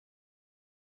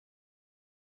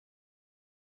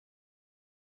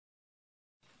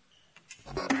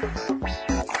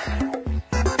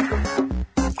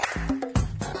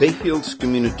Bay Hills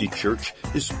Community Church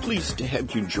is pleased to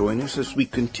have you join us as we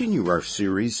continue our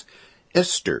series,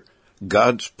 Esther,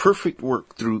 God's Perfect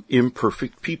Work Through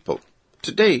Imperfect People.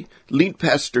 Today, lead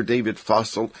pastor David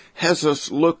Fossil has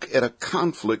us look at a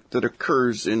conflict that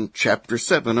occurs in chapter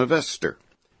 7 of Esther.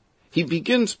 He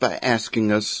begins by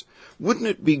asking us, wouldn't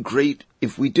it be great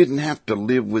if we didn't have to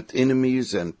live with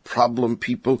enemies and problem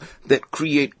people that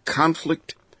create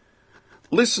conflict?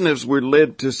 Listen as we're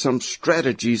led to some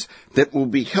strategies that will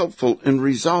be helpful in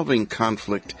resolving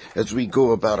conflict as we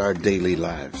go about our daily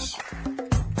lives.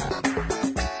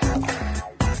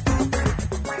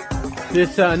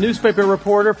 This newspaper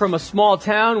reporter from a small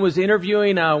town was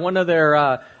interviewing one of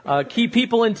their key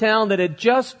people in town that had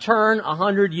just turned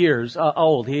 100 years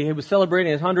old. He was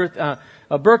celebrating his 100th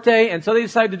birthday, and so they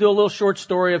decided to do a little short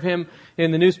story of him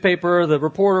in the newspaper. The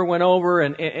reporter went over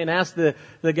and asked the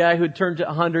guy who had turned to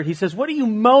 100, he says, "What are you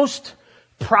most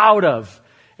proud of?"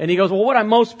 And he goes, "Well, what I'm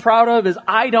most proud of is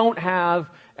I don't have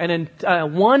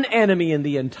one enemy in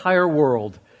the entire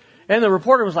world." And the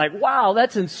reporter was like, "Wow,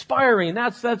 that's inspiring.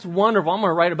 That's wonderful. I'm going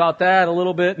to write about that a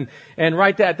little bit." And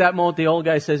right at that moment, the old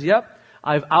guy says, "Yep,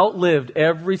 I've outlived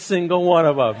every single one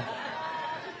of them."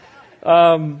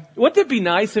 Wouldn't it be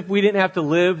nice if we didn't have to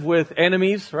live with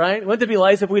enemies, right? Wouldn't it be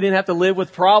nice if we didn't have to live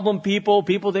with problem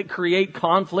people that create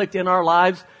conflict in our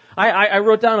lives? I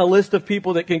wrote down a list of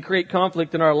people that can create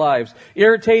conflict in our lives.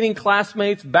 Irritating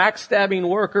classmates, backstabbing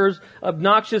workers,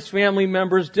 obnoxious family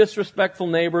members, disrespectful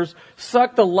neighbors,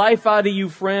 suck the life out of you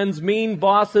friends, mean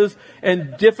bosses,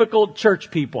 and difficult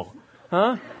church people.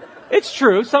 Huh? It's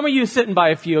true. Some of you sitting by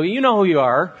a few, you know who you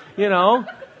are, you know.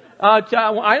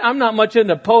 I'm not much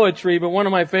into poetry, but one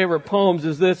of my favorite poems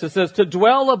is this. It says, "To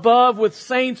dwell above with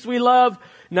saints we love,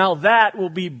 now that will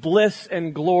be bliss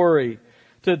and glory.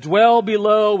 To dwell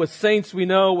below with saints we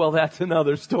know, well, that's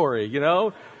another story," you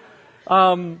know.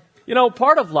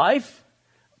 Part of life,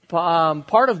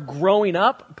 part of growing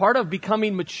up, part of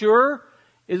becoming mature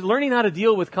is learning how to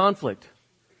deal with conflict.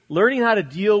 Learning how to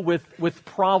deal with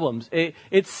problems.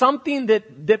 It's something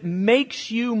that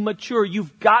makes you mature.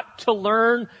 You've got to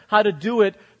learn how to do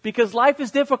it because life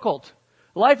is difficult.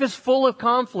 Life is full of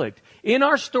conflict. In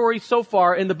our story so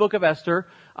far in the book of Esther,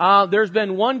 there's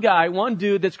been one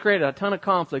dude that's created a ton of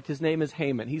conflict. His name is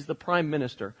Haman. He's the prime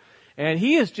minister. And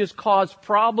he has just caused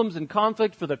problems and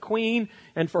conflict for the queen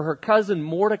and for her cousin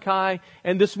Mordecai.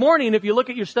 And this morning, if you look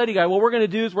at your study guide, what we're going to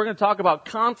do is we're going to talk about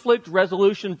conflict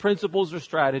resolution principles or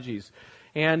strategies.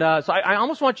 And so I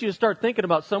almost want you to start thinking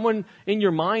about someone in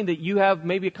your mind that you have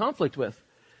maybe a conflict with.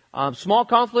 Small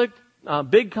conflict,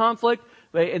 big conflict,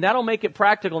 and that'll make it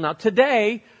practical. Now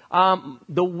today,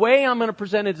 the way I'm going to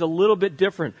present it is a little bit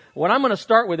different. What I'm going to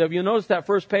start with, if you notice that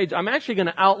first page, I'm actually going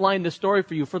to outline the story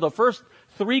for you. For the first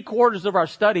 3/4 of our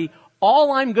study,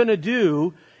 all I'm going to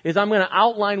do is I'm going to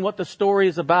outline what the story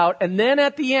is about. And then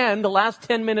at the end, the last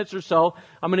 10 minutes or so,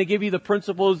 I'm going to give you the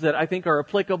principles that I think are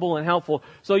applicable and helpful.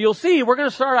 So you'll see, we're going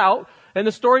to start out, and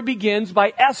the story begins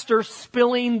by Esther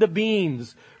spilling the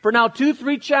beans. For now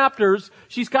 2-3 chapters,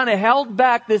 she's kind of held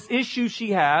back this issue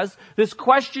she has, this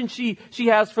question she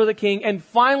has for the king. And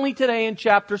finally today in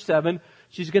chapter 7,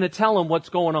 she's going to tell him what's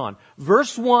going on.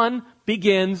 Verse 1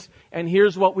 begins, and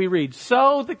here's what we read.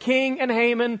 "So the king and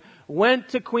Haman went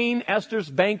to Queen Esther's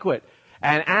banquet,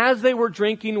 and as they were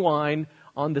drinking wine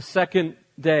on the second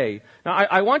day." Now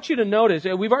I want you to notice,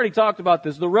 we've already talked about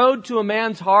this, the road to a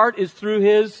man's heart is through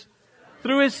his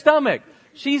stomach.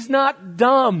 She's not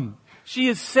dumb. She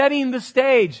is setting the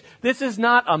stage. This is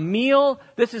not a meal.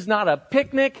 This is not a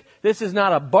picnic. This is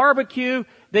not a barbecue.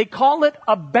 They call it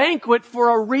a banquet for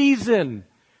a reason.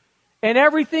 And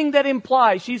everything that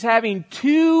implies she's having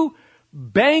 2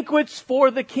 banquets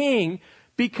for the king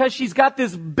because she's got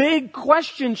this big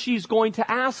question she's going to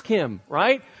ask him,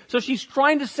 right? So she's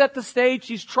trying to set the stage.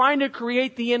 She's trying to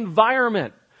create the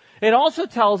environment. It also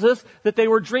tells us that they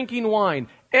were drinking wine.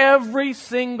 Every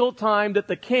single time that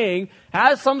the king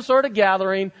has some sort of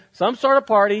gathering, some sort of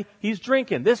party, he's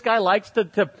drinking. This guy likes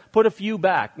to put a few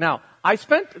back. Now, I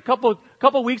spent a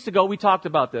couple weeks ago, we talked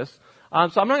about this.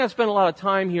 So I'm not going to spend a lot of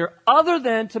time here other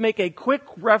than to make a quick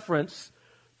reference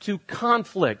to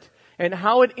conflict and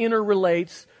how it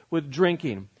interrelates with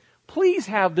drinking. Please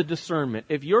have the discernment.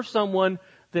 If you're someone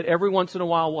that every once in a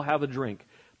while will have a drink,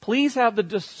 please have the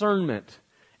discernment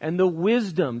and the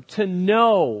wisdom to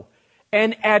know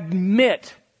and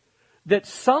admit that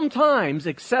sometimes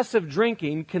excessive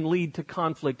drinking can lead to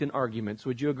conflict and arguments.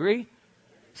 Would you agree?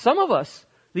 Some of us,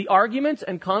 the arguments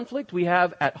and conflict we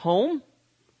have at home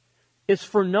is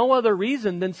for no other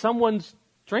reason than someone's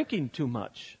drinking too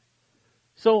much.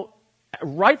 So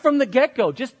right from the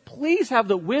get-go. Just please have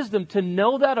the wisdom to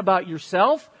know that about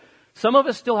yourself. Some of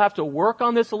us still have to work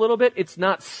on this a little bit. It's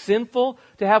not sinful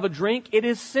to have a drink. It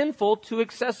is sinful to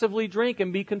excessively drink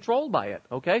and be controlled by it.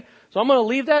 Okay? So I'm going to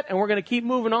leave that and we're going to keep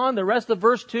moving on. The rest of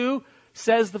verse 2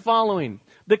 says the following.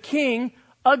 The king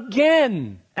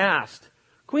again asked,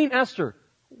 Queen Esther,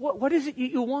 what is it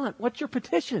you want? What's your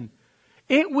petition?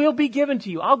 It will be given to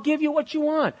you. I'll give you what you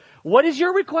want. What is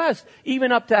your request?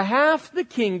 Even up to half the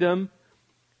kingdom,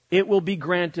 it will be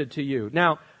granted to you.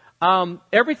 Now,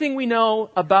 everything we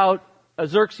know about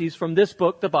Xerxes from this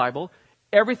book, the Bible,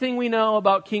 everything we know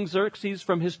about King Xerxes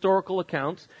from historical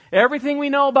accounts, everything we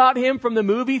know about him from the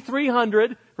movie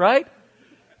 300, right?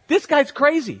 This guy's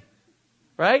crazy,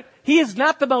 right? He is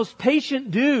not the most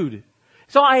patient dude.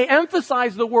 So I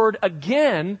emphasize the word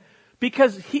again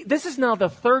because this is now the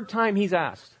third time he's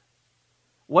asked.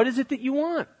 What is it that you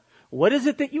want? What is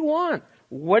it that you want?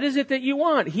 What is it that you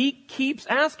want? He keeps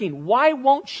asking. Why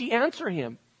won't she answer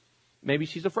him? Maybe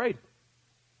she's afraid.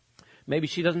 Maybe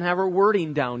she doesn't have her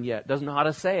wording down yet, doesn't know how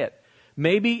to say it.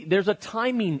 Maybe there's a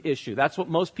timing issue. That's what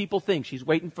most people think. She's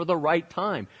waiting for the right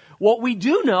time. What we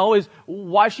do know is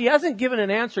why she hasn't given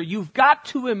an answer. You've got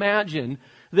to imagine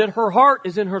that her heart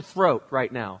is in her throat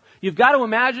right now. You've got to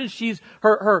imagine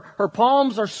her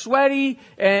palms are sweaty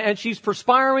and she's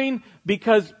perspiring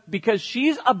because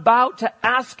she's about to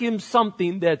ask him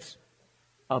something that's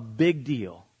a big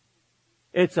deal.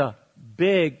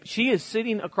 She is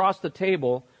sitting across the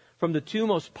table from the two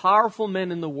most powerful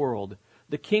men in the world,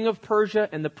 the king of Persia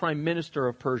and the prime minister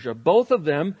of Persia, both of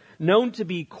them known to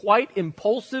be quite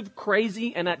impulsive,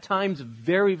 crazy, and at times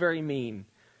very, very mean.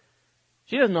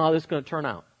 She doesn't know how this is going to turn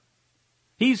out.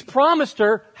 He's promised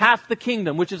her half the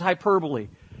kingdom, which is hyperbole.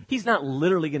 He's not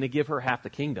literally going to give her half the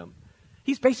kingdom.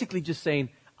 He's basically just saying,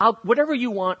 whatever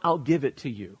you want, I'll give it to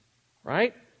you.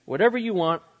 Right? Whatever you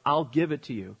want, I'll give it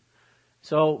to you.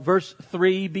 So verse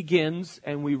 3 begins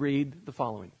and we read the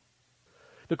following.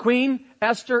 The queen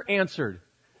Esther answered,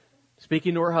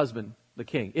 speaking to her husband, the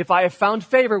king, if I have found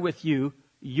favor with you,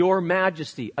 your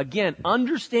majesty. Again,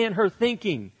 understand her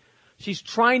thinking. She's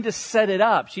trying to set it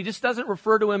up. She just doesn't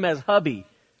refer to him as hubby.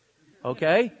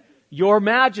 Okay? Your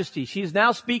majesty. She's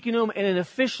now speaking to him in an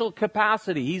official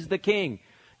capacity. He's the king.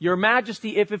 Your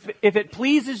majesty, if it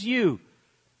pleases you,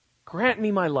 grant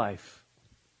me my life.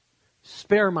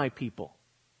 Spare my people.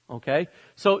 Okay?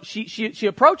 So she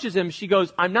approaches him. She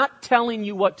goes, I'm not telling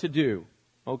you what to do.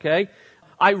 Okay?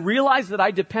 I realize that I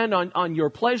depend on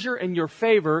your pleasure and your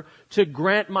favor to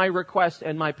grant my request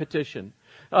and my petition.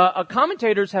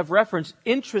 Commentators have referenced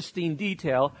interesting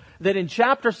detail that in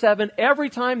chapter 7, every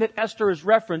time that Esther is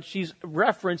referenced, she's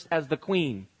referenced as the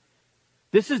queen.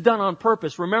 This is done on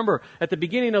purpose. Remember, at the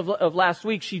beginning of last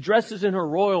week, she dresses in her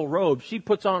royal robe. She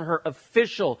puts on her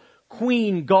official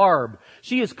queen garb.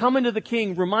 She is coming to the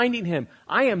king, reminding him,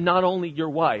 I am not only your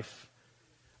wife,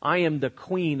 I am the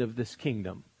queen of this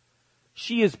kingdom.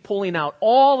 She is pulling out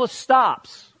all the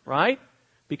stops, right?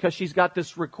 Because she's got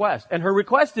this request. And her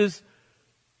request is,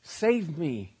 save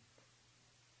me.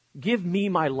 Give me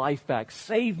my life back.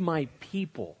 Save my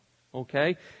people.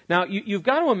 Okay? Now, you've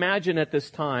got to imagine at this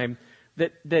time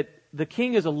that the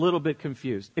king is a little bit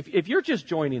confused. If you're just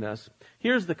joining us,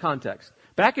 here's the context.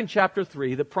 Back in chapter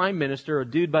 3, the prime minister, a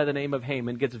dude by the name of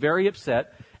Haman, gets very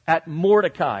upset at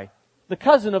Mordecai, the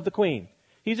cousin of the queen.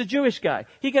 He's a Jewish guy.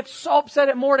 He gets so upset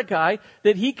at Mordecai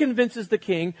that he convinces the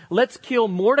king, let's kill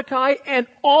Mordecai and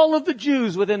all of the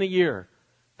Jews within a year.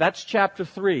 That's chapter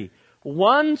 3.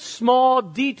 One small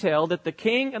detail that the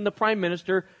king and the prime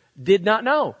minister did not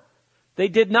know. They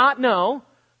did not know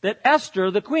that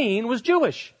Esther, the queen, was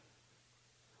Jewish.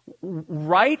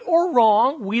 Right or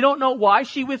wrong, we don't know why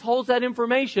she withholds that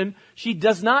information. She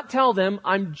does not tell them,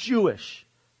 I'm Jewish.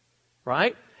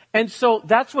 Right? And so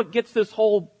that's what gets this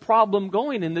whole problem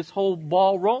going and this whole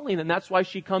ball rolling, and that's why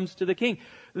she comes to the king.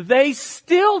 They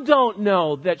still don't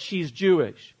know that she's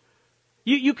Jewish.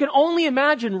 You can only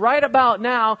imagine right about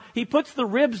now, he puts the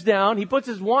ribs down, he puts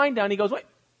his wine down, he goes, wait,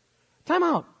 time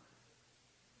out.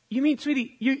 You mean,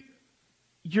 sweetie,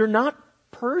 you're not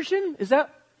Persian? Is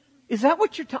that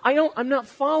what you're I'm not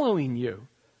following you.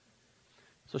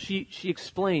 So she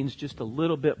explains just a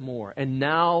little bit more. And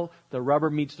now the rubber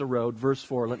meets the road. Verse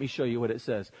 4, let me show you what it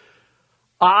says.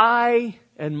 I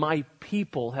and my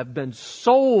people have been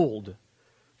sold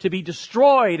to be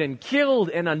destroyed and killed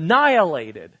and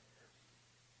annihilated.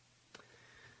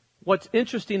 What's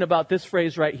interesting about this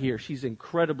phrase right here, she's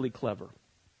incredibly clever.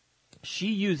 She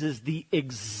uses the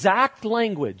exact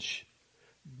language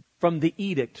from the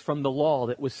edict, from the law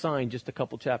that was signed just a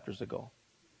couple chapters ago.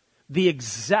 The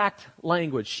exact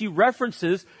language. She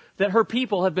references that her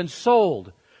people have been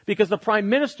sold. because the prime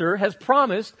minister has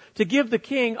promised to give the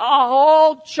king a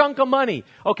whole chunk of money.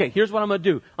 Okay, here's what I'm going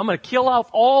to do. I'm going to kill off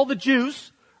all the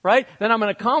Jews, right? Then I'm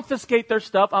going to confiscate their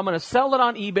stuff. I'm going to sell it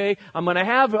on eBay. I'm going to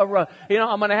have, I'm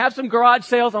going to have some garage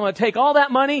sales. I'm going to take all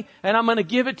that money and I'm going to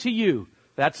give it to you.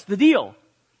 That's the deal,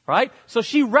 right? So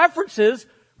she references,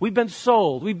 we've been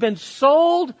sold. We've been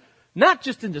sold not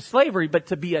just into slavery, but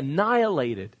to be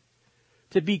annihilated,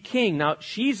 to be king. Now,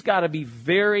 she's got to be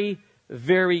very,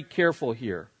 very careful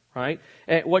here, right?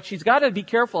 And what she's got to be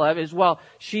careful of is, well,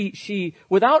 she,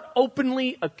 without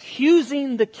openly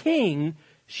accusing the king,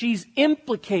 she's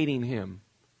implicating him.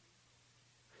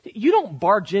 You don't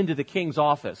barge into the king's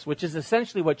office, which is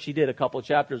essentially what she did a couple of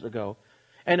chapters ago,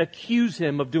 and accuse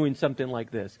him of doing something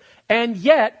like this. And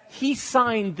yet, he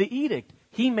signed the edict.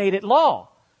 He made it law.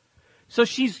 So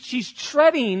she's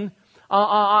treading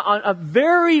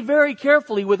very, very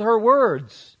carefully with her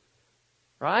words.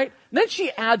 Right? And then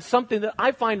she adds something that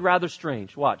I find rather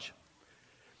strange. Watch.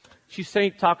 She's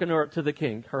talking to the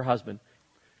king, her husband.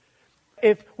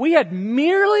 If we had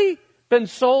merely been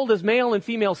sold as male and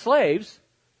female slaves,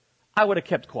 I would have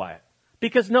kept quiet.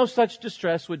 Because no such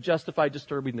distress would justify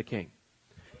disturbing the king.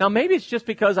 Now maybe it's just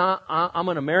because I'm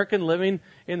an American living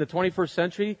in the 21st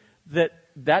century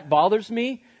that bothers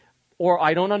me, or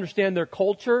I don't understand their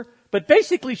culture. But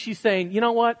basically she's saying, you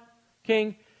know what,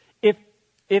 king,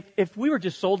 if we were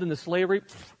just sold into slavery,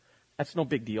 that's no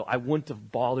big deal. I wouldn't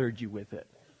have bothered you with it.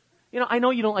 I know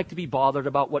you don't like to be bothered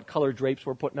about what color drapes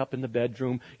we're putting up in the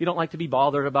bedroom. You don't like to be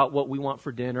bothered about what we want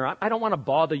for dinner. I don't want to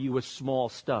bother you with small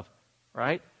stuff,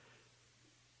 right?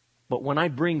 But when I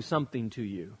bring something to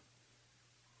you,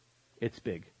 it's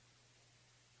big.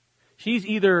 She's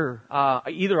either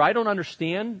I don't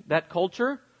understand that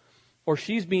culture, or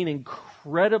she's being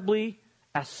incredibly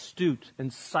astute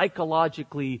and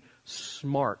psychologically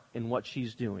smart in what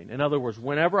she's doing. In other words,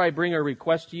 whenever I bring a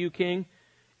request to you, king,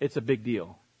 it's a big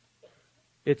deal.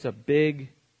 It's a big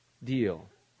deal.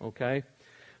 Okay?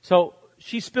 So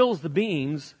she spills the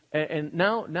beans, and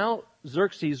now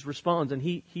Xerxes responds, and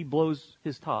he blows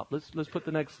his top. Let's put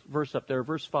the next verse up there,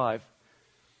 verse 5.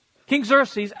 King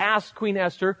Xerxes asked Queen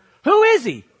Esther, who is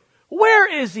he?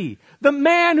 Where is he? The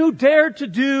man who dared to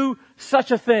do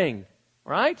such a thing.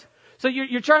 Right? So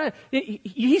you're trying to,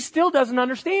 he still doesn't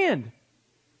understand.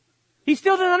 He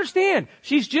still doesn't understand.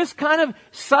 She's just kind of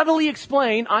subtly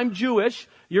explained, I'm Jewish.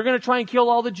 You're going to try and kill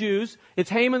all the Jews. It's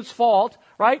Haman's fault,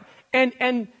 right?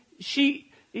 And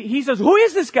he says, who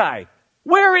is this guy?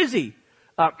 Where is he?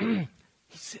 He's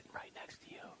sitting right next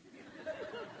to you.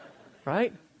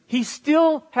 Right? He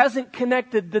still hasn't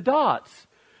connected the dots.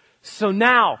 So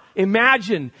now,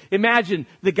 imagine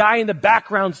the guy in the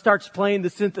background starts playing the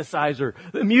synthesizer.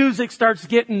 The music starts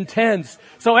getting tense.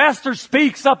 So Esther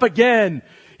speaks up again.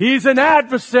 He's an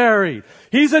adversary.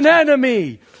 He's an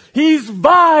enemy. He's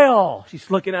vile. She's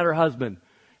looking at her husband.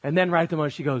 And then right at the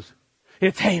moment she goes,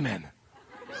 it's Haman.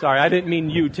 Sorry, I didn't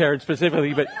mean you, Terrence,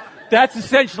 specifically, but that's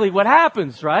essentially what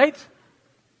happens, right?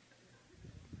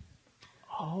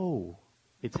 Oh,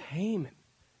 it's Haman.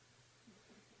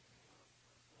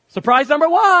 Surprise number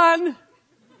 1.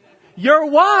 Your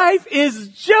wife is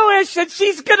Jewish and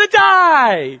she's gonna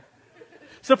die.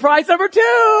 Surprise number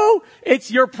 2. It's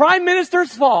your prime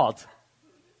minister's fault.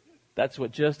 That's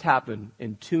what just happened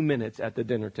in 2 minutes at the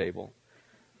dinner table.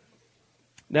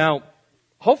 Now,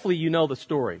 hopefully you know the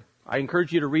story. I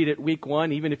encourage you to read it week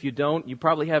 1. Even if you don't, you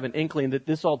probably have an inkling that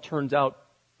this all turns out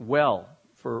well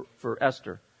for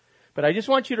Esther. But I just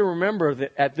want you to remember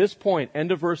that at this point,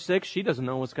 end of verse 6, she doesn't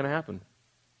know what's going to happen.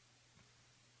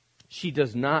 She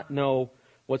does not know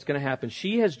what's going to happen.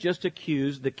 She has just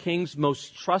accused the king's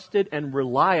most trusted and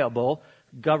reliable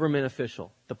government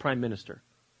official, the prime minister.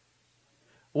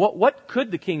 What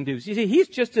could the king do? You see, he's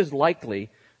just as likely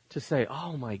to say,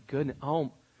 oh my goodness,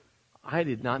 I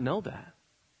did not know that.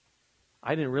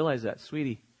 I didn't realize that,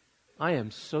 sweetie. I am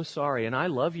so sorry, and I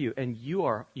love you, and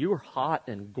you're hot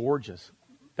and gorgeous.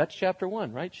 That's chapter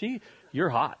 1, right? You're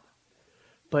hot.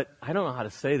 But I don't know how to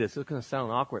say this. It's going to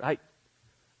sound awkward.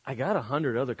 I got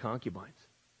 100 other concubines.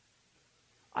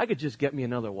 I could just get me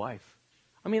another wife.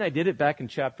 I mean, I did it back in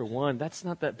chapter 1. That's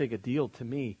not that big a deal to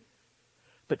me.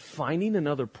 But finding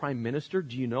another prime minister,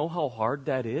 do you know how hard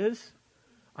that is?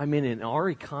 I mean, in our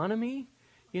economy,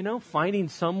 finding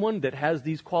someone that has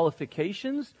these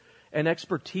qualifications and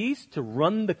expertise to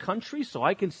run the country so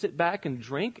I can sit back and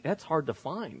drink, that's hard to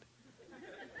find.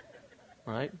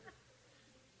 Right?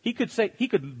 He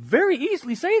could very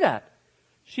easily say that.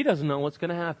 She doesn't know what's going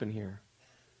to happen here.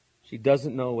 She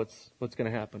doesn't know what's going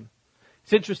to happen.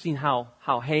 It's interesting how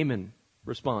Haman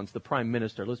responds, the prime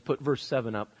minister. Let's put verse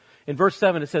 7 up. In verse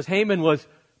 7 it says, Haman was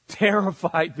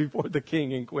terrified before the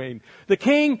king and queen. The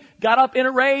king got up in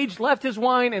a rage, left his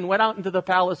wine, and went out into the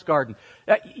palace garden.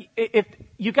 If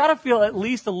you got to feel at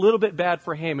least a little bit bad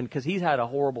for Haman because he's had a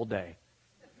horrible day.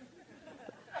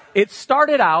 It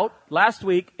started out, last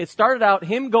week,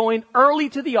 him going early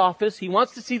to the office. He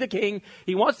wants to see the king.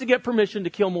 He wants to get permission to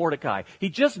kill Mordecai. He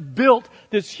just built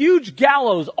this huge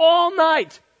gallows all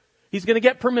night. He's going to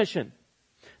get permission.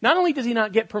 Not only does he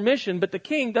not get permission, but the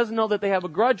king doesn't know that they have a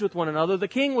grudge with one another. The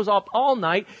king was up all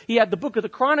night. He had the book of the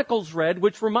Chronicles read,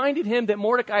 which reminded him that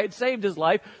Mordecai had saved his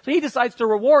life. So he decides to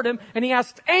reward him, and he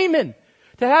asks Haman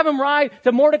to have him ride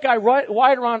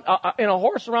around in a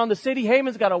horse around the city.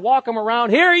 Haman's got to walk him around.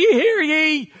 Hear ye, hear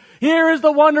ye. Here is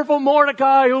the wonderful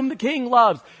Mordecai whom the king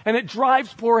loves. And it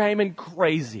drives poor Haman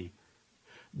crazy.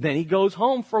 Then he goes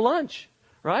home for lunch,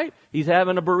 right? He's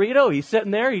having a burrito. He's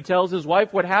sitting there. He tells his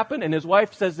wife what happened. And his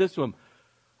wife says this to him.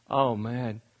 Oh,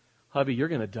 man, hubby, you're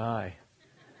going to die.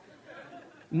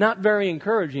 Not very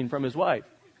encouraging from his wife.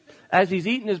 As he's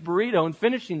eating his burrito and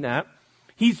finishing that,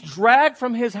 he's dragged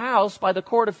from his house by the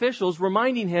court officials,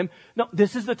 reminding him, no,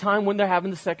 this is the time when they're having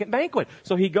the second banquet.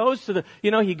 So he goes to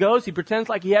he pretends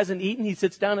like he hasn't eaten. He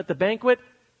sits down at the banquet,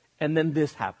 and then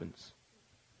this happens.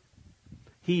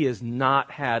 He has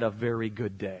not had a very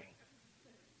good day.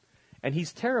 And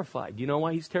he's terrified. You know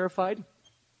why he's terrified?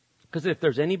 Because if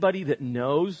there's anybody that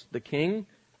knows the king,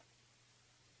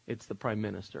 it's the prime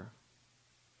minister.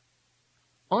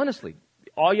 Honestly,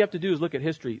 all you have to do is look at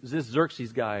history. This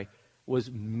Xerxes guy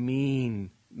was mean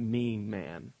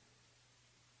man.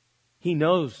 He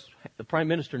knows, the prime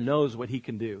minister knows what he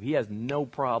can do. He has no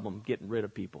problem getting rid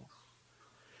of people.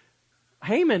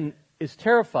 Haman is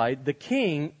terrified. The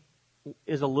king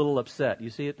is a little upset. You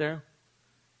see it there?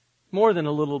 More than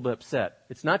a little bit upset.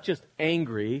 It's not just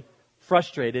angry,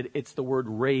 frustrated. It's the word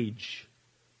rage.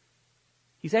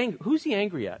 He's angry. Who's he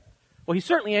angry at? Well, he's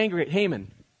certainly angry at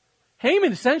Haman.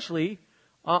 Haman essentially,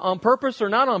 on purpose or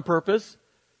not on purpose,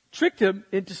 tricked him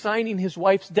into signing his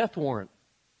wife's death warrant.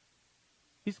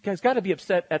 He's got to be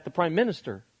upset at the prime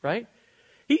minister, right?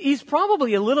 He's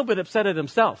probably a little bit upset at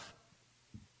himself.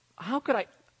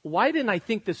 Why didn't I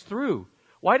think this through?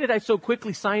 Why did I so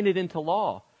quickly sign it into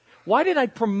law? Why did I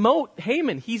promote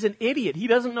Haman? He's an idiot. He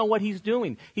doesn't know what he's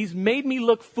doing. He's made me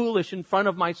look foolish in front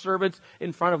of my servants,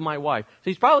 in front of my wife.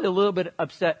 So he's probably a little bit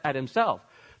upset at himself.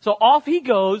 So off he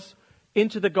goes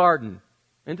into the garden,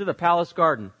 into the palace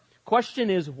garden. Question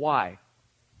is, why?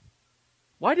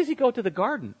 Why does he go to the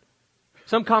garden?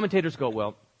 Some commentators go,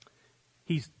 well,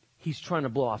 he's trying to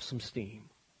blow off some steam.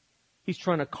 He's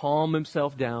trying to calm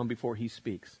himself down before he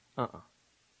speaks.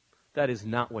 That is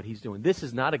not what he's doing. This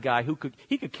is not a guy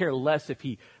he could care less if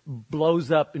he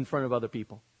blows up in front of other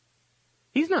people.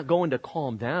 He's not going to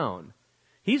calm down.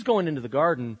 He's going into the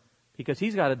garden because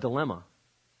he's got a dilemma.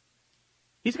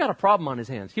 He's got a problem on his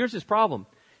hands. Here's his problem.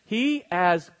 He,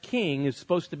 as king, is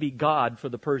supposed to be God for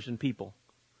the Persian people.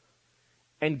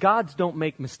 And gods don't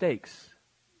make mistakes.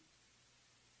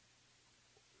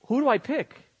 Who do I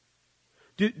pick?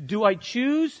 Do I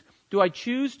choose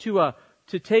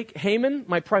to take Haman,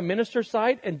 my prime minister's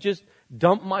side, and just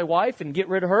dump my wife and get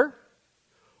rid of her?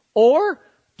 Or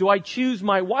do I choose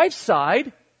my wife's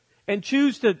side and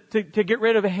choose to get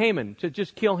rid of Haman, to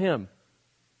just kill him?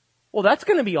 Well, that's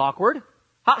going to be awkward.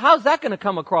 How's that going to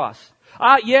come across?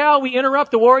 We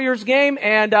interrupt the Warriors game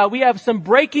and we have some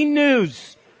breaking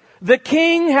news. The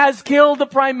king has killed the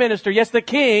prime minister. Yes, the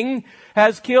king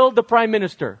has killed the prime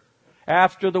minister.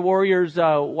 After the Warriors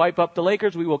wipe up the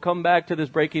Lakers, we will come back to this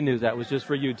breaking news. That was just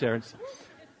for you, Terrence.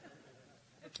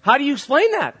 How do you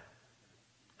explain that?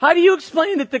 How do you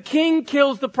explain that the king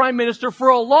kills the prime minister for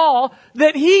a law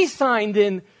that he signed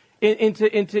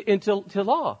into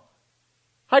law?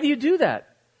 How do you do that?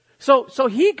 So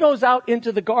he goes out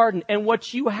into the garden, and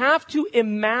what you have to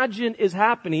imagine is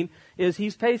happening is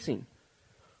he's pacing.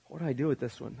 What do I do with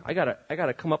this one? I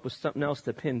gotta come up with something else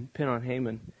to pin on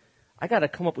Haman. I gotta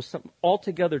come up with something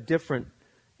altogether different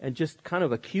and just kind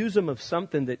of accuse him of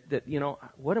something that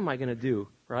what am I gonna do,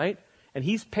 right? And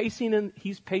he's pacing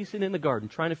in the garden,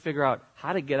 trying to figure out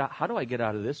how do I get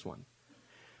out of this one?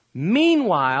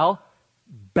 Meanwhile,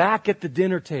 back at the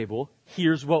dinner table,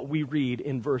 here's what we read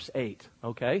in verse 8,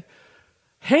 okay?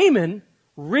 Haman,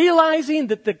 realizing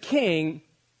that the king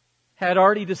had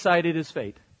already decided his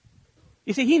fate.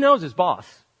 You see, he knows his boss.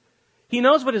 He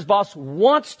knows what his boss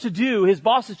wants to do. His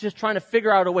boss is just trying to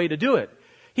figure out a way to do it.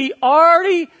 He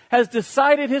already has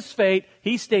decided his fate.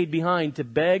 He stayed behind to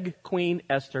beg Queen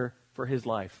Esther for his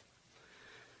life.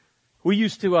 We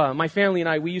used to, my family and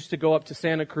I, we used to go up to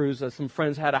Santa Cruz. Some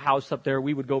friends had a house up there.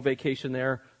 We would go vacation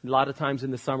there A lot of times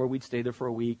in the summer, we'd stay there for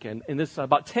a week. And this,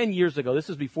 about 10 years ago, this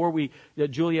was before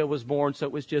Julia was born, so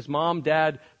it was just Mom,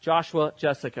 Dad, Joshua,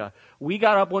 Jessica. We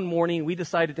got up one morning, we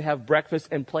decided to have breakfast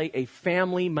and play a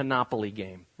family Monopoly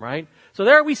game, right? So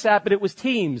there we sat, but it was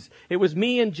teams. It was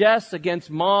me and Jess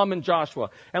against Mom and Joshua.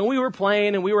 And we were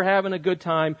playing and we were having a good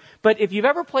time. But if you've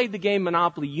ever played the game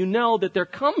Monopoly, you know that there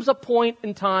comes a point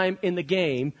in time in the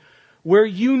game where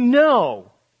you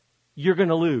know you're going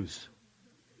to lose.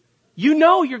 You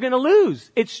know you're going to lose.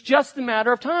 It's just a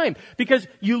matter of time. Because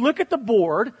you look at the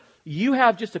board, you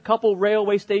have just a couple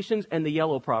railway stations and the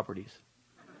yellow properties.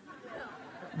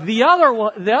 The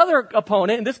other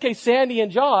opponent, in this case Sandy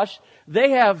and Josh,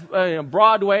 they have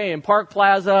Broadway and Park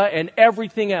Plaza and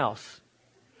everything else.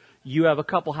 You have a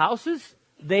couple houses,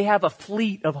 they have a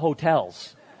fleet of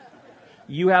hotels.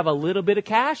 You have a little bit of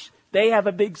cash, they have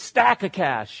a big stack of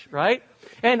cash, right?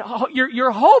 And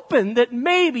you're hoping that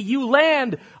maybe you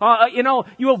land,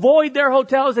 you avoid their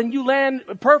hotels and you land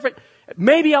perfect.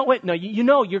 Maybe I'll win. No, you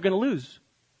know you're going to lose.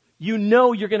 You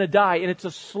know you're going to die. And it's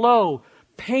a slow,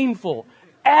 painful,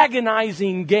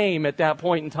 agonizing game at that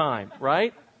point in time,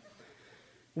 right?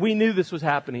 We knew this was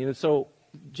happening. And so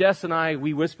Jess and I,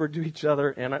 we whispered to each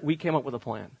other and we came up with a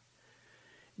plan.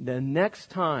 The next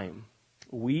time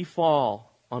we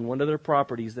fall on one of their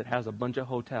properties that has a bunch of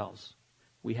hotels,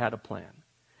 we had a plan.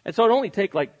 And so it only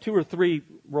take like 2 or 3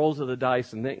 rolls of the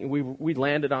dice, and then we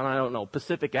landed on,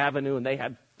 Pacific Avenue, and they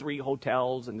had 3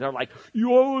 hotels, and they're like,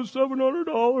 you owe us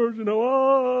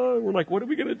 $700, We're like, what are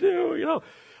we going to do,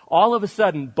 All of a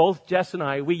sudden, both Jess and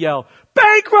I, we yell,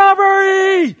 bank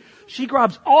robbery! She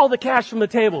grabs all the cash from the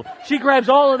table. She grabs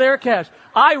all of their cash.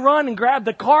 I run and grab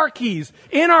the car keys.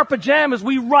 In our pajamas,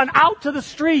 we run out to the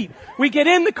street. We get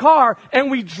in the car, and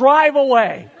we drive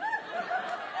away.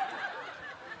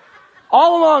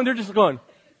 All along, they're just going.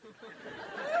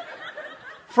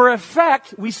 For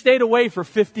effect, we stayed away for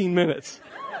 15 minutes.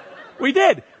 We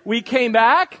did. We came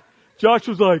back. Josh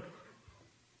was like,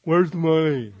 where's the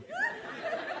money?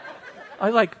 I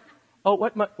was like, oh,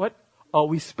 what? Oh,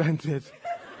 we spent it.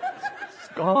 It's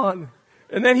gone.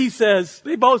 And then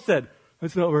they both said,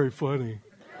 that's not very funny.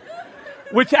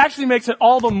 Which actually makes it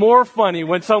all the more funny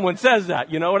when someone says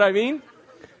that. You know what I mean?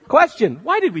 Question,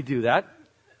 why did we do that?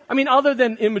 Other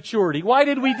than immaturity, why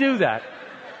did we do that?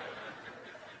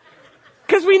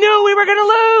 Because we knew we were going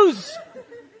to lose.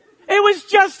 It was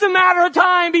just a matter of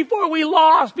time before we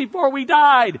lost, before we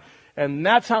died. And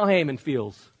that's how Haman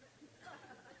feels.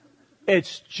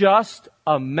 It's just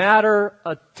a matter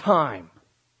of time.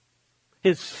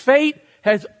 His fate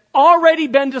has already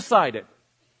been decided.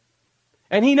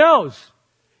 And he knows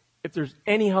if there's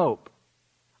any hope,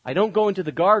 I don't go into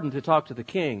the garden to talk to the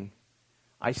king.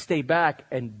 I stay back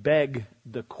and beg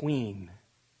the queen.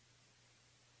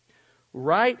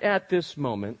 Right at this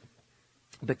moment,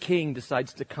 the king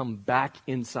decides to come back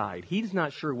inside. He's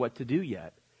not sure what to do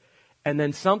yet. And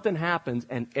then something happens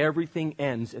and everything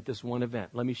ends at this one event.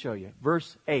 Let me show you.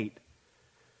 Verse 8.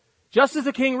 Just as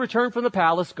the king returned from the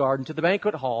palace garden to the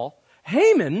banquet hall,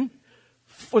 Haman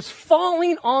was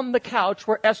falling on the couch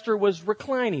where Esther was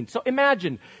reclining. So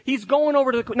imagine, he's going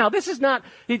over to the... Now, this is not...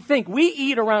 You'd think, we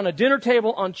eat around a dinner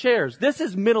table on chairs. This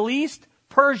is Middle East,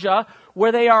 Persia,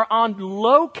 where they are on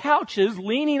low couches,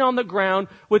 leaning on the ground,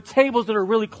 with tables that are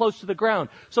really close to the ground.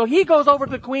 So he goes over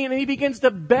to the queen and he begins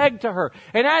to beg to her.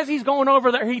 And as he's going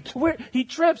over there, he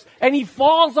trips and he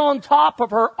falls on top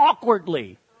of her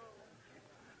awkwardly.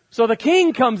 So the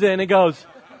king comes in and goes,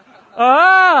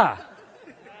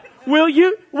 Will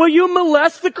you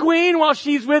molest the queen while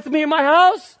she's with me in my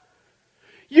house?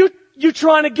 You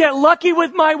trying to get lucky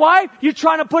with my wife? You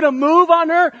trying to put a move on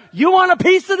her? You want a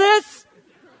piece of this?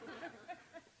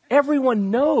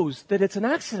 Everyone knows that it's an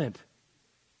accident.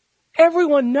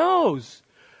 Everyone knows.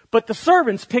 But the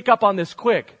servants pick up on this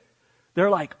quick. They're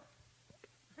like,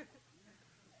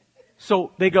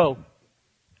 so they go,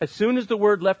 as soon as the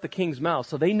word left the king's mouth,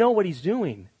 so they know what he's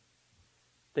doing,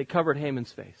 they covered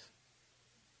Haman's face.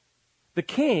 The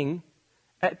king,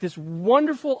 at this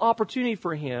wonderful opportunity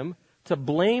for him to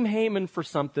blame Haman for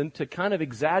something, to kind of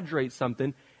exaggerate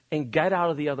something, and get out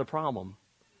of the other problem.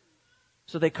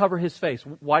 So they cover his face.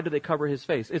 Why do they cover his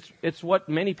face? It's what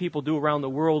many people do around the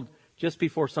world just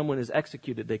before someone is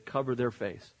executed. They cover their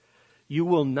face. You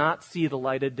will not see the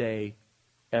light of day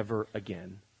ever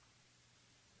again.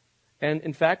 And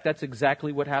in fact, that's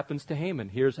exactly what happens to Haman.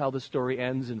 Here's how the story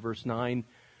ends in verse 9,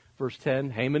 verse 10.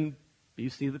 Haman, you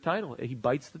see the title, he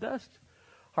bites the dust.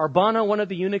 Harbana, one of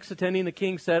the eunuchs attending the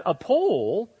king, said, a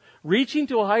pole reaching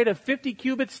to a height of 50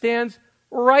 cubits stands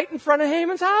right in front of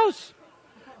Haman's house.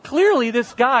 Clearly,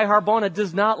 this guy, Harbana,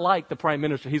 does not like the prime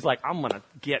minister. He's like, I'm going to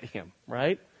get him,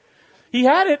 right? He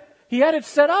had it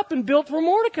set up and built for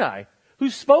Mordecai, who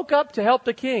spoke up to help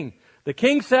the king. The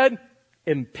king said,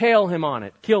 impale him on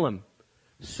it, kill him.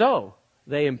 So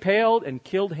they impaled and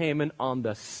killed Haman on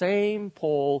the same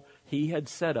pole he had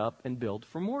set up and built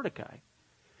for Mordecai.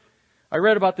 I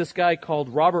read about this guy called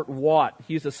Robert Watt.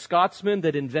 He's a Scotsman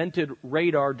that invented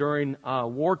radar during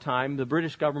wartime. The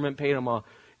British government paid him a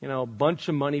bunch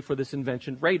of money for this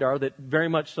invention, radar, that very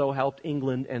much so helped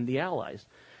England and the Allies.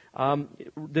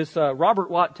 Robert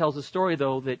Watt tells a story,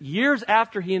 though, that years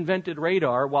after he invented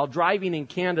radar, while driving in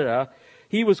Canada,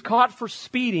 he was caught for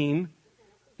speeding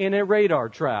in a radar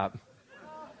trap.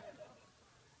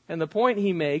 And the point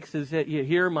he makes is that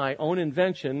here my own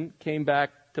invention came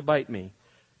back to bite me.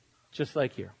 Just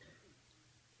like here.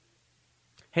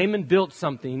 Haman built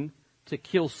something to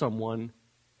kill someone,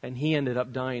 and he ended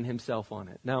up dying himself on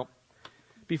it. Now,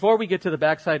 before we get to the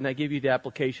backside and I give you the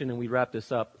application and we wrap this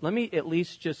up, let me at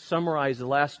least just summarize the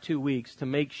last 2 weeks to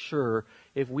make sure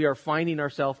if we are finding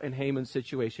ourselves in Haman's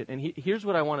situation. And here's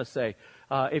what I want to say.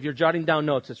 If you're jotting down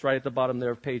notes, it's right at the bottom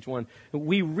there of page 1.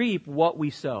 We reap what we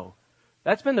sow.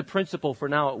 That's been the principle for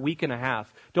now a week and a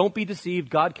half. Don't be deceived.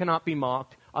 God cannot be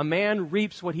mocked. A man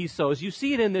reaps what he sows. You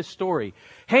see it in this story.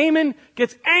 Haman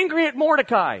gets angry at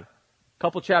Mordecai a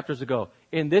couple chapters ago.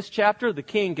 In this chapter, the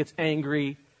king gets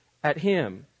angry at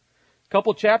him. A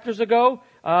couple chapters ago,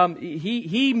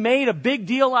 he made a big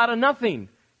deal out of nothing.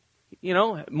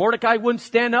 Mordecai wouldn't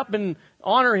stand up and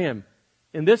honor him.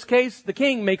 In this case, the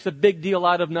king makes a big deal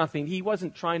out of nothing. He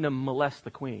wasn't trying to molest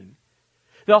the queen.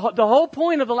 The whole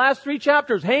point of the last 3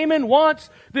 chapters, Haman wants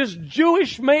this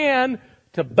Jewish man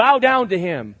to bow down to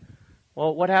him.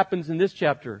 Well, what happens in this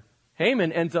chapter?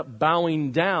 Haman ends up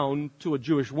bowing down to a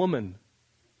Jewish woman.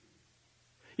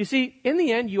 You see, in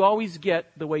the end, you always get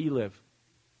the way you live.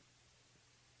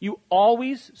 You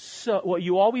always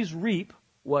reap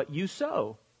what you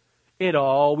sow. It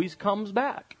always comes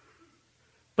back.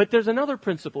 But there's another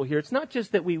principle here. It's not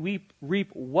just that we reap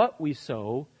what we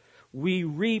sow. We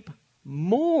reap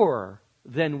more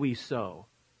than we sow.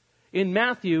 In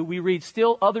Matthew, we read,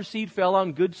 still other seed fell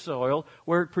on good soil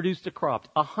where it produced a crop.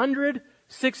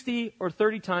 160 or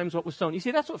 30 times what was sown. You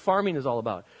see, that's what farming is all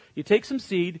about. You take some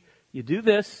seed, you do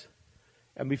this,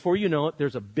 and before you know it,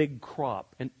 there's a big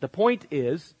crop. And the point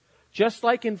is, just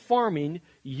like in farming,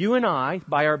 you and I,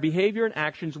 by our behavior and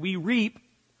actions, we reap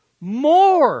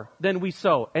more than we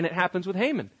sow. And it happens with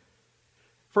Haman.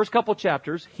 First couple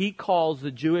chapters, he calls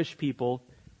the Jewish people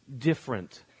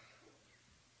different.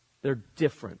 They're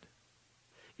different.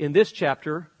 In this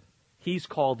chapter, he's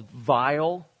called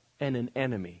vile and an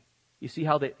enemy. You see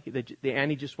how the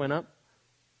ante just went up?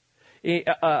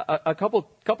 A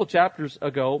couple chapters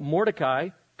ago, Mordecai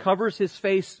covers his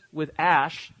face with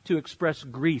ash to express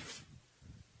grief.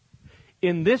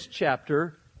 In this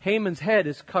chapter, Haman's head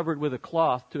is covered with a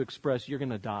cloth to express you're going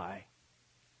to die.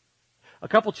 A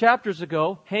couple chapters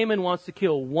ago, Haman wants to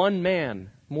kill one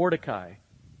man, Mordecai.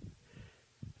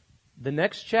 The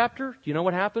next chapter, do you know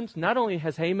what happens? Not only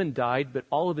has Haman died, but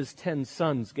all of his 10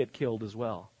 sons get killed as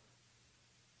well.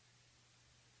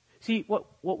 See, what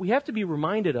we have to be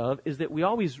reminded of is that we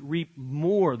always reap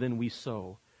more than we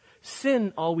sow.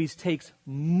 Sin always takes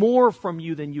more from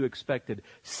you than you expected.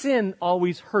 Sin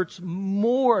always hurts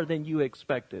more than you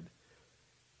expected.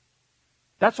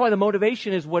 That's why the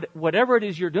motivation is whatever it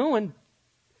is you're doing,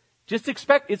 just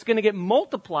expect it's going to get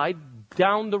multiplied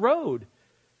down the road.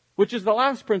 Which is the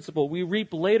last principle. We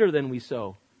reap later than we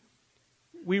sow.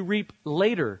 We reap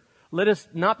later. Let us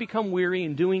not become weary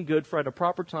in doing good, for at a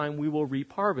proper time we will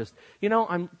reap harvest.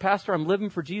 I'm living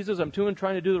for Jesus. I'm trying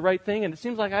to do the right thing, and it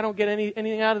seems like I don't get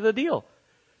anything out of the deal.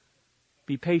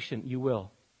 Be patient, you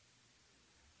will.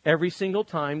 Every single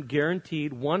time,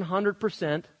 guaranteed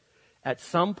 100%, at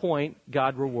some point,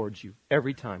 God rewards you.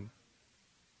 Every time.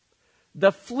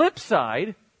 The flip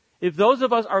side, if those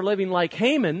of us are living like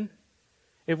Haman,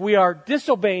 if we are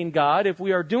disobeying God, if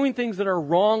we are doing things that are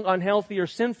wrong, unhealthy, or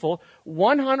sinful,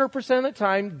 100% of the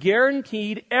time,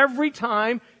 guaranteed, every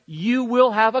time, you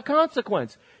will have a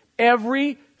consequence.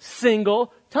 Every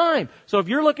single time. So if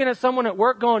you're looking at someone at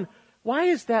work going, why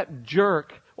is that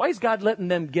jerk? Why is God letting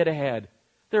them get ahead?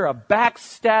 They're a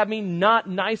backstabbing, not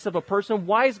nice of a person.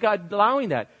 Why is God allowing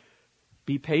that?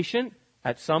 Be patient.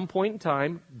 At some point in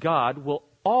time, God will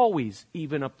always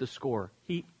even up the score.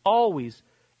 He always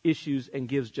issues and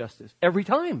gives justice. Every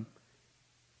time.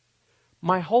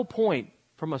 My whole point,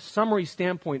 from a summary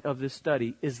standpoint of this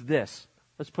study, is this.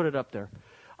 Let's put it up there.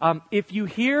 If you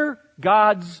hear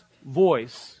God's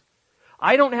voice,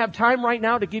 I don't have time right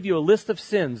now to give you a list of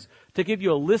sins, to give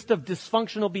you a list of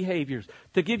dysfunctional behaviors,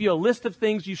 to give you a list of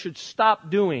things you should stop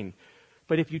doing.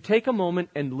 But if you take a moment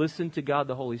and listen to God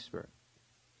the Holy Spirit,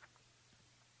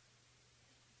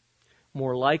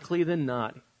 more likely than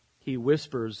not, he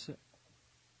whispers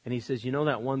and he says, you know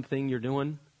that one thing you're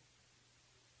doing?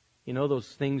 You know those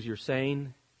things you're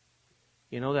saying?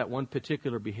 You know that one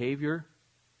particular behavior?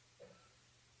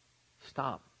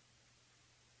 Stop.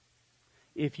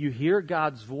 If you hear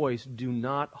God's voice, do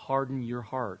not harden your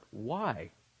heart.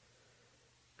 Why?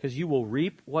 Because you will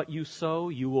reap what you sow.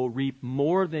 You will reap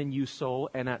more than you sow.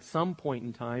 And at some point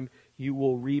in time, you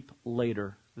will reap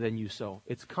later than you sow.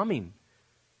 It's coming.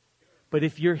 But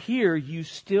if you're here, you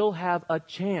still have a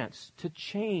chance to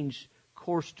change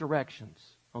course directions.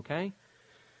 Okay?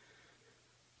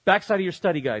 Backside of your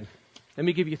study guide. Let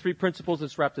me give you 3 principles.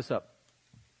 Let's wrap this up.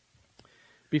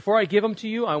 Before I give them to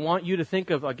you, I want you to think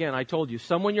of, again, I told you,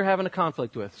 someone you're having a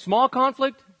conflict with. Small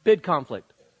conflict, big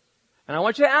conflict. And I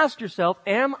want you to ask yourself,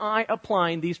 am I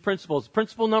applying these principles?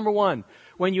 Principle number 1,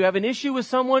 when you have an issue with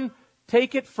someone,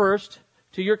 take it first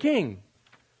to your king.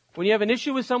 When you have an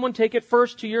issue with someone, take it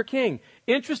first to your king.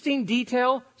 Interesting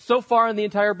detail so far in the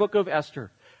entire book of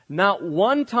Esther. Not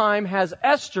one time has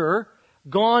Esther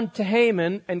gone to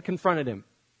Haman and confronted him.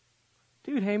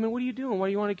 Dude, Haman, what are you doing? Why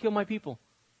do you want to kill my people?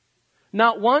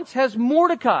 Not once has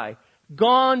Mordecai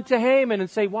gone to Haman and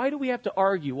say, why do we have to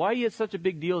argue? Why is it such a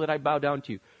big deal that I bow down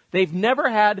to you? They've never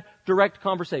had direct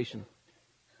conversation.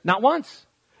 Not once.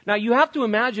 Now you have to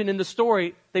imagine in the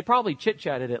story, they probably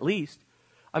chit-chatted at least.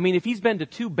 I mean, if he's been to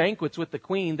 2 banquets with the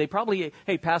queen, they probably,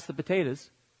 hey, pass the potatoes.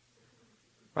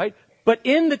 Right? But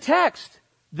in the text,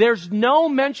 there's no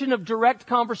mention of direct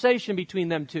conversation between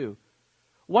them two.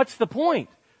 What's the point?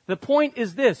 The point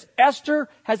is this. Esther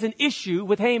has an issue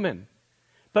with Haman.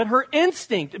 But her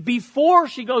instinct, before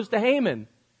she goes to Haman,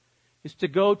 is to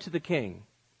go to the king.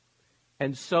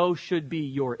 And so should be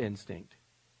your instinct.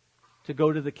 To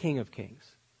go to the King of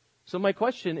Kings. So my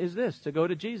question is this, to go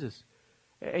to Jesus.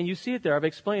 And you see it there, I've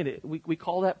explained it. We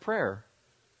call that prayer.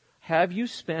 Have you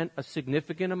spent a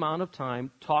significant amount of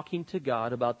time talking to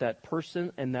God about that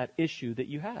person and that issue that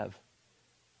you have?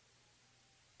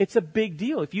 It's a big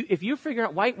deal. If you figure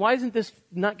out why isn't this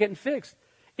not getting fixed?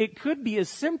 It could be as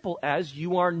simple as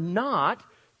you are not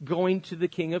going to the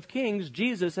King of Kings,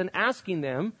 Jesus, and asking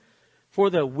them for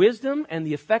the wisdom and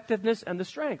the effectiveness and the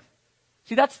strength.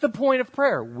 See, that's the point of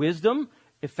prayer. Wisdom,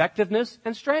 effectiveness,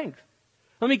 and strength.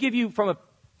 Let me give you from a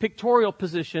pictorial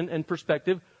position and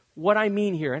perspective what I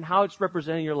mean here and how it's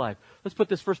representing your life. Let's put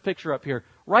this first picture up here.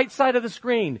 Right side of the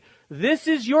screen. This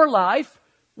is your life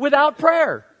without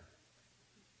prayer.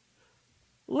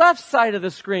 Left side of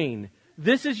the screen.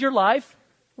 This is your life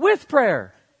with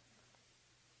prayer.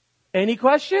 Any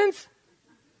questions?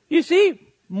 You see,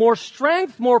 more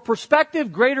strength, more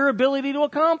perspective, greater ability to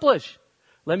accomplish.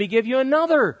 Let me give you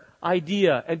another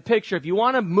idea and picture. If you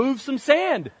want to move some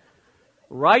sand,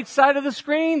 right side of the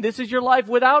screen, this is your life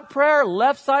without prayer.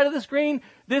 Left side of the screen,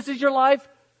 this is your life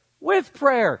with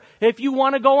prayer. If you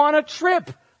want to go on a trip,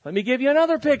 let me give you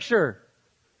another picture.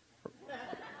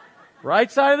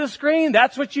 Right side of the screen,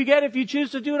 that's what you get if you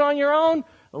choose to do it on your own.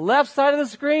 Left side of the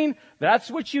screen, that's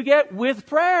what you get with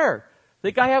prayer. I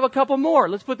think I have a couple more.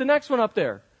 Let's put the next one up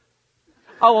there.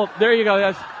 Oh, well, there you go.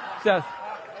 That's Seth.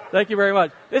 Thank you very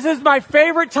much. This is my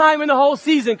favorite time in the whole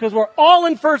season because we're all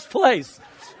in first place.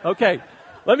 Okay.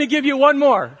 Let me give you one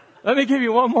more.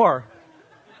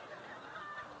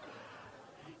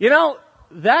 You know,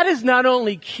 that is not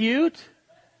only cute,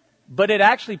 but it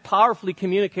actually powerfully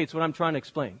communicates what I'm trying to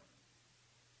explain.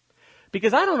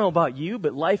 Because I don't know about you,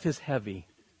 but life is heavy.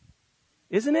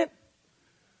 Isn't it?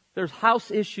 There's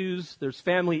house issues, there's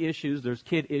family issues, there's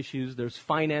kid issues, there's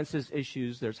finances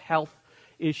issues, there's health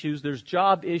issues, there's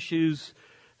job issues.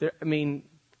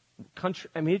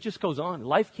 It just goes on.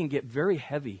 Life can get very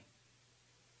heavy.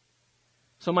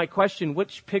 So my question,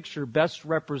 which picture best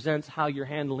represents how you're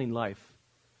handling life?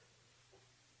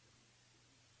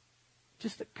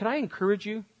 Could I encourage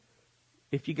you?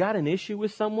 If you got an issue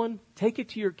with someone, take it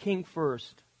to your king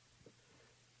first.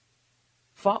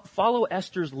 Follow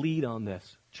Esther's lead on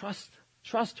this. Trust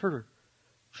her.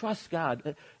 Trust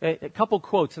God. A couple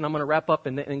quotes, and I'm going to wrap up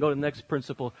and go to the next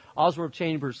principle. Oswald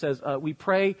Chambers says, we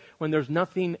pray when there's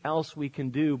nothing else we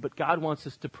can do, but God wants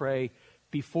us to pray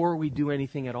before we do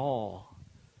anything at all.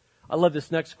 I love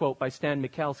this next quote by Stan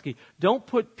Mikulski. Don't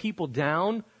put people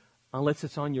down unless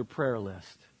it's on your prayer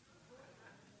list.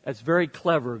 That's very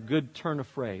clever, good turn of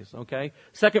phrase, okay?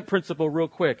 Second principle, real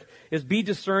quick, is be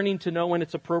discerning to know when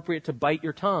it's appropriate to bite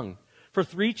your tongue. For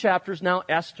 3 chapters now,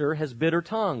 Esther has bit her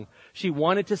tongue. She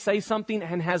wanted to say something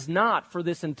and has not for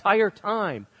this entire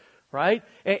time, right?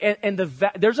 And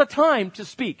there's a time to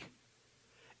speak.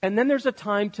 And then there's a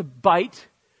time to bite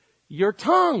your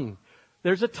tongue.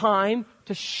 There's a time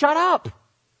to shut up.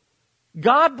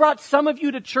 God brought some of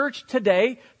you to church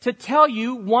today to tell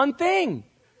you one thing.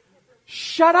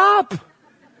 Shut up.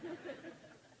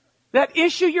 That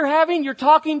issue you're having, you're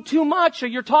talking too much or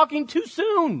you're talking too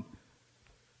soon.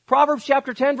 Proverbs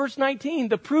chapter 10, verse 19,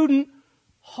 the prudent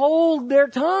hold their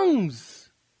tongues.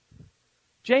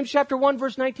 James chapter 1,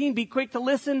 verse 19, be quick to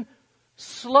listen,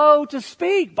 slow to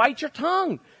speak, bite your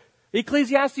tongue.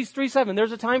 Ecclesiastes 3:7,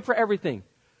 there's a time for everything.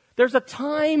 There's a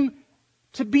time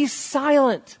to be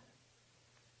silent.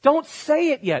 Don't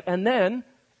say it yet. And then,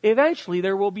 eventually,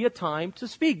 there will be a time to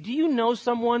speak. Do you know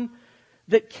someone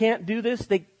that can't do this?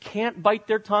 They can't bite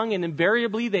their tongue, and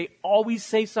invariably, they always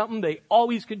say something. They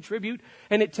always contribute,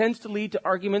 and it tends to lead to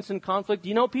arguments and conflict. Do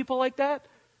you know people like that?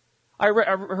 I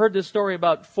heard this story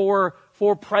about four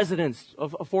presidents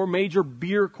of four major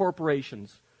beer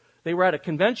corporations. They were at a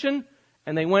convention,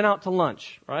 and they went out to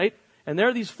lunch, right? And there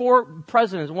are these four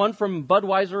presidents, one from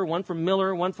Budweiser, one from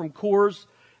Miller, one from Coors,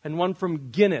 and one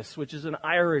from Guinness, which is an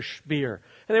Irish beer.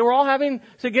 And they were all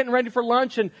getting ready for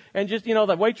lunch, and just,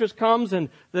 the waitress comes, and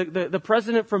the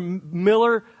president from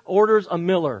Miller orders a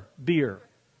Miller beer.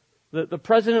 The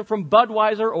president from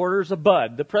Budweiser orders a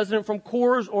Bud. The president from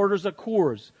Coors orders a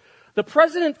Coors. The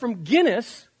president from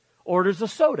Guinness orders a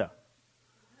soda.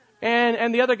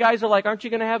 And the other guys are like, aren't you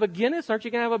going to have a Guinness? Aren't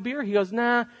you going to have a beer? He goes,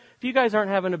 nah, if you guys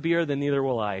aren't having a beer, then neither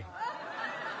will I.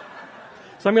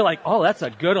 Some of you are like, oh, that's a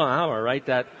good one. I'm going to write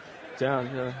that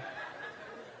down.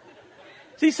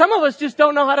 See, some of us just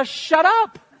don't know how to shut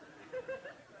up.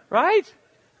 Right?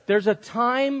 There's a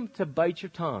time to bite your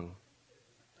tongue.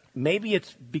 Maybe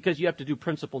it's because you have to do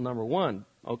principle number 1.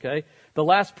 Okay? The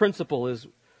last principle is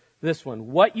this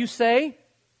one. What you say,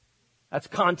 that's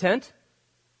content.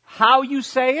 How you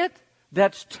say it,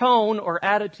 that's tone or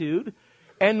attitude.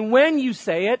 And when you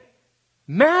say it,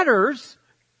 matters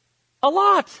a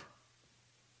lot.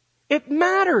 It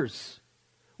matters.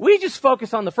 We just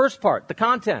focus on the first part, the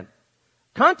content.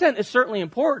 Content is certainly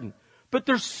important, but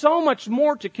there's so much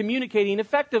more to communicating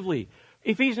effectively.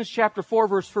 Ephesians chapter 4,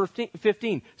 verse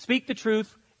 15. Speak the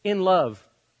truth in love.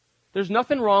 There's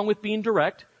nothing wrong with being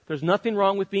direct. There's nothing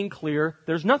wrong with being clear.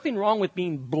 There's nothing wrong with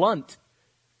being blunt.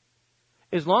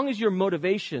 As long as your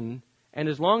motivation and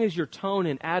as long as your tone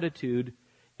and attitude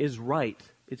is right,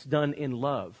 it's done in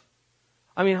love.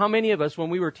 I mean, how many of us, when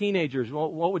we were teenagers,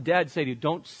 what would Dad say to you?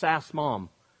 Don't sass Mom.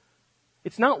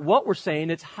 It's not what we're saying,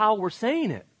 it's how we're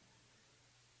saying it.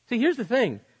 See, here's the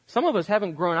thing. Some of us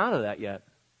haven't grown out of that yet.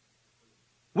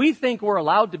 We think we're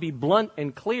allowed to be blunt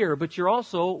and clear, but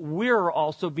we're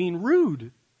also being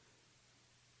rude.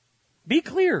 Be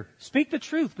clear. Speak the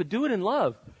truth, but do it in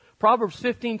love. Proverbs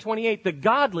 15:28, the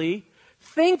godly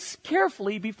thinks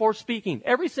carefully before speaking.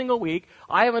 Every single week,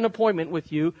 I have an appointment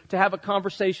with you to have a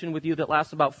conversation with you that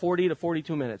lasts about 40 to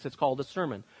 42 minutes. It's called a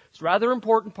sermon. It's a rather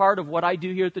important part of what I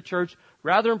do here at the church,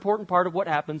 rather important part of what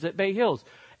happens at Bay Hills.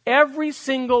 Every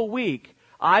single week,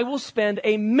 I will spend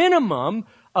a minimum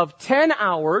of 10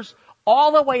 hours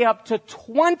all the way up to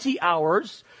 20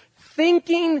 hours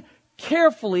thinking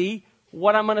carefully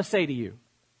what I'm going to say to you.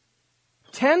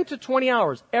 10 to 20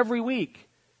 hours every week.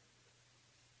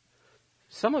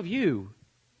 Some of you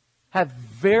have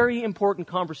very important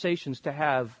conversations to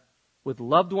have with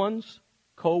loved ones,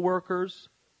 co-workers,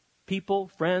 people,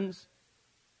 friends.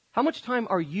 How much time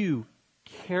are you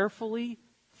carefully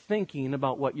thinking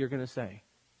about what you're going to say?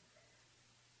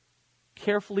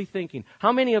 Carefully thinking.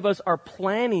 How many of us are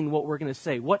planning what we're going to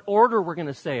say, what order we're going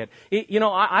to say it?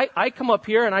 I come up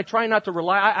here and I try not to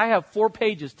rely. I have 4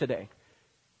 pages today.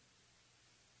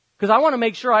 Because I want to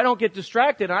make sure I don't get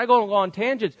distracted and I go on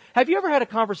tangents. Have you ever had a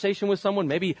conversation with someone,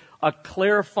 maybe a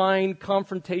clarifying,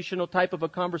 confrontational type of a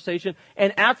conversation,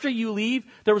 and after you leave,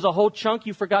 there was a whole chunk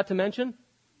you forgot to mention?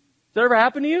 Has that ever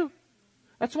happened to you?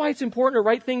 That's why it's important to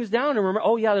write things down and remember,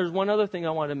 oh yeah, there's one other thing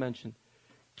I wanted to mention.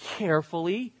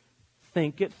 Carefully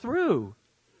think it through.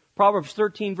 Proverbs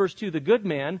 13, verse 2, the good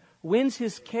man wins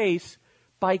his case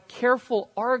by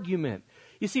careful argument.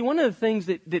 You see, one of the things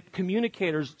that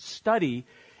communicators study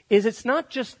is it's not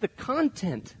just the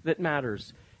content that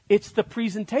matters, it's the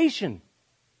presentation.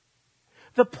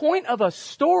 The point of a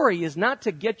story is not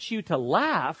to get you to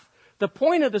laugh. The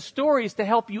point of the story is to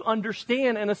help you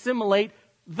understand and assimilate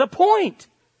the point.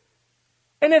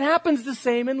 And it happens the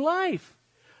same in life.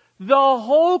 The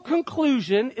whole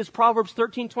conclusion is Proverbs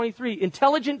 13:23.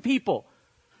 Intelligent people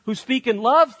who speak in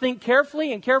love think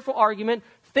carefully, in careful argument,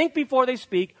 think before they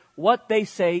speak. What they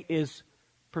say is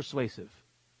persuasive.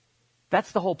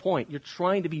 That's the whole point. You're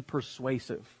trying to be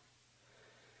persuasive.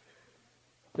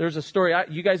 There's a story.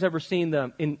 You guys ever seen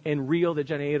in Rio de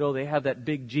Janeiro? They have that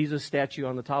big Jesus statue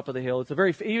on the top of the hill. It's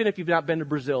even if you've not been to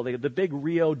Brazil, they have the big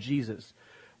Rio Jesus.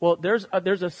 Well, there's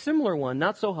a similar one,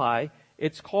 not so high.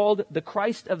 It's called the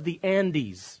Christ of the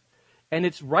Andes. And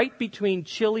it's right between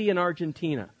Chile and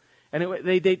Argentina. And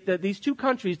these two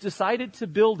countries decided to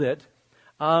build it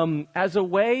as a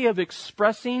way of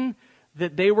expressing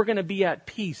that they were going to be at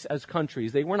peace as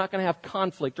countries. They were not going to have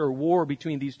conflict or war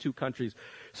between these two countries.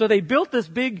 So they built this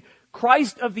big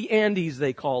Christ of the Andes,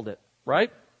 they called it,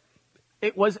 right?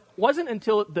 It wasn't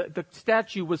until the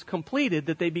statue was completed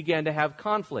that they began to have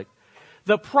conflict.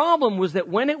 The problem was that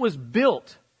when it was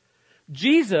built,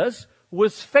 Jesus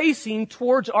was facing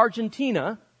towards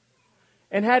Argentina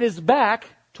and had his back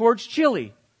towards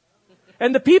Chile.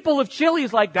 And the people of Chile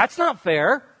is like, that's not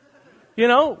fair.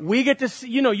 We get to see,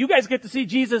 you guys get to see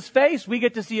Jesus' face. We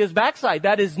get to see his backside.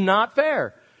 That is not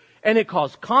fair. And it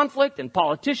caused conflict, and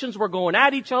politicians were going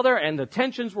at each other, and the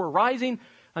tensions were rising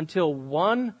until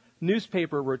one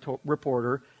newspaper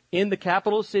reporter in the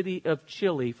capital city of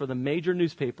Chile for the major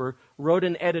newspaper wrote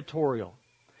an editorial.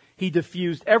 He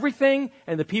diffused everything,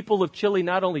 and the people of Chile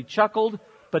not only chuckled,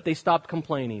 but they stopped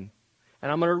complaining.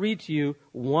 And I'm going to read to you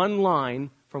one line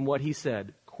from what he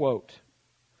said. Quote,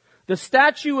 "The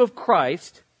statue of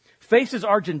Christ faces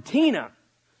Argentina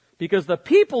because the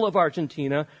people of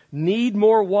Argentina need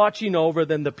more watching over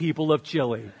than the people of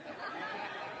Chile."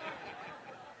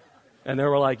 And they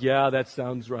were like, yeah, that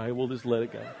sounds right. We'll just let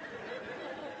it go.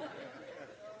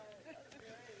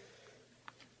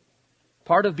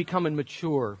 Part of becoming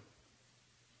mature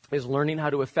is learning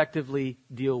how to effectively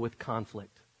deal with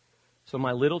conflict. So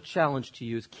my little challenge to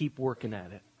you is keep working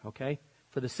at it, okay?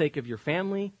 For the sake of your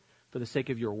family, for the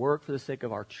sake of your work, for the sake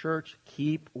of our church,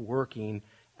 keep working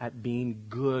at being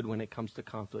good when it comes to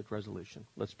conflict resolution.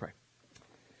 Let's pray.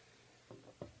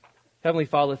 Heavenly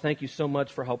Father, thank you so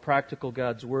much for how practical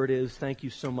God's Word is. Thank you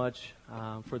so much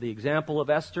for the example of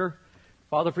Esther.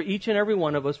 Father, for each and every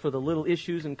one of us, for the little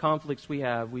issues and conflicts we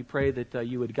have, we pray that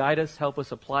you would guide us, help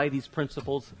us apply these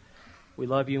principles. We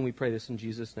love you and we pray this in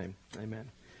Jesus' name. Amen.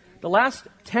 The last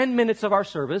 10 minutes of our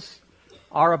service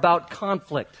are about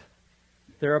conflict.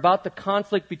 They're about the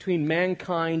conflict between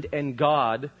mankind and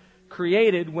God,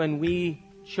 created when we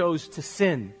chose to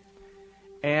sin.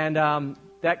 And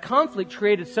that conflict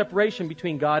created separation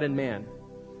between God and man.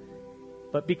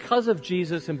 But because of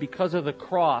Jesus and because of the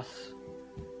cross,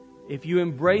 if you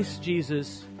embrace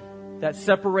Jesus, that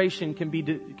separation can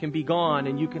be gone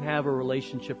and you can have a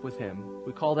relationship with Him.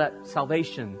 We call that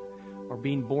salvation, or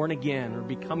being born again, or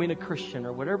becoming a Christian,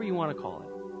 or whatever you want to call it.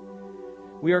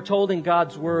 We are told in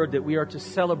God's Word that we are to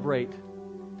celebrate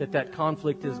that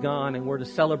conflict is gone, and we're to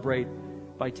celebrate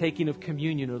by taking of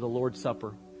communion or the Lord's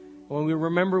Supper. When we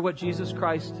remember what Jesus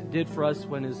Christ did for us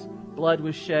when His blood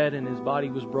was shed and His body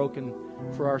was broken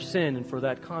for our sin and for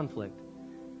that conflict.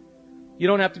 You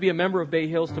don't have to be a member of Bay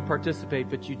Hills to participate,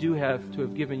 but you do have to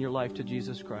have given your life to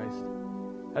Jesus Christ.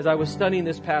 As I was studying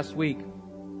this past week,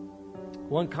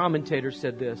 one commentator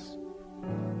said this.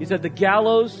 He said, the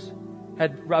gallows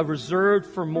had reserved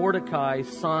for Mordecai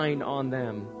sign on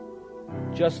them,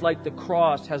 just like the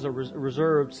cross has a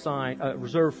reserved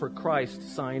for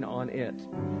Christ sign on it.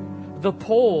 The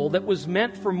pole that was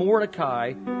meant for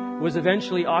Mordecai was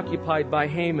eventually occupied by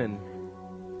Haman.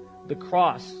 The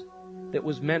cross that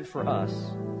was meant for us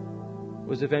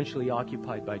was eventually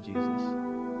occupied by Jesus.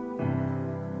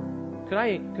 Could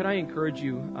I encourage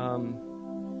you,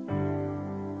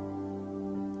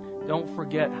 don't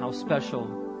forget how special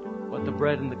what the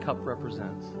bread and the cup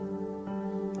represents.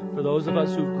 For those of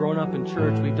us who've grown up in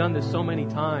church, we've done this so many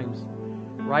times.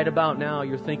 Right about now,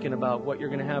 you're thinking about what you're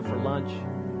going to have for lunch,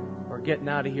 or getting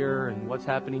out of here and what's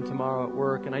happening tomorrow at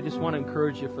work. And I just want to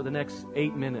encourage you for the next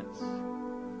 8 minutes,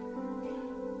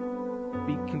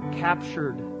 be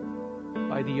captured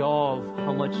by the awe of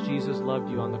how much Jesus loved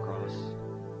you on the cross.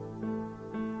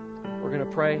 We're going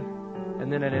to pray,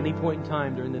 and then at any point in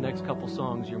time during the next couple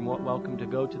songs, you're more welcome to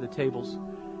go to the tables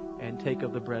and take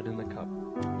of the bread and the cup.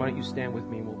 Why don't you stand with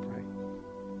me and we'll pray.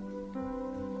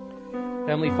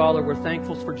 Heavenly Father, we're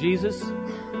thankful for Jesus.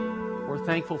 We're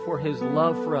thankful for His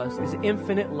love for us, His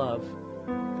infinite love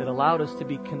that allowed us to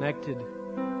be connected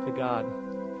to God.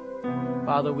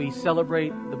 Father, we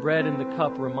celebrate the bread and the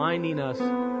cup, reminding us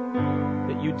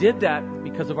that you did that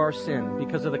because of our sin,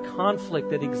 because of the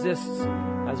conflict that exists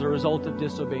as a result of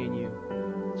disobeying you.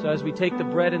 So as we take the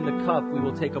bread and the cup, we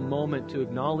will take a moment to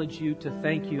acknowledge you, to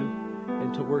thank you,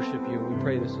 and to worship you. And we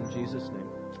pray this in Jesus' name.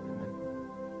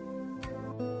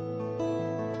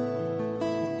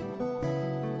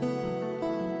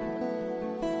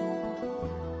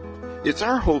 It's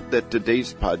our hope that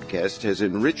today's podcast has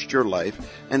enriched your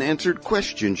life and answered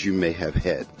questions you may have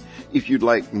had. If you'd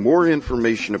like more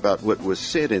information about what was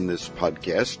said in this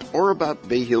podcast or about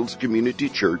Bay Hills Community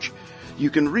Church, You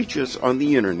can reach us on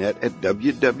the internet at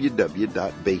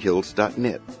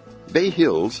www.bayhills.net. Bay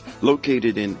Hills,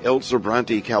 located in El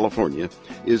Sobrante, California,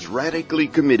 is radically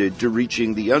committed to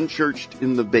reaching the unchurched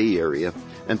in the Bay Area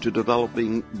and to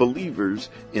developing believers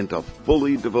into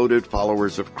fully devoted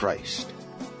followers of Christ.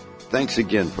 Thanks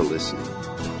again for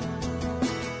listening.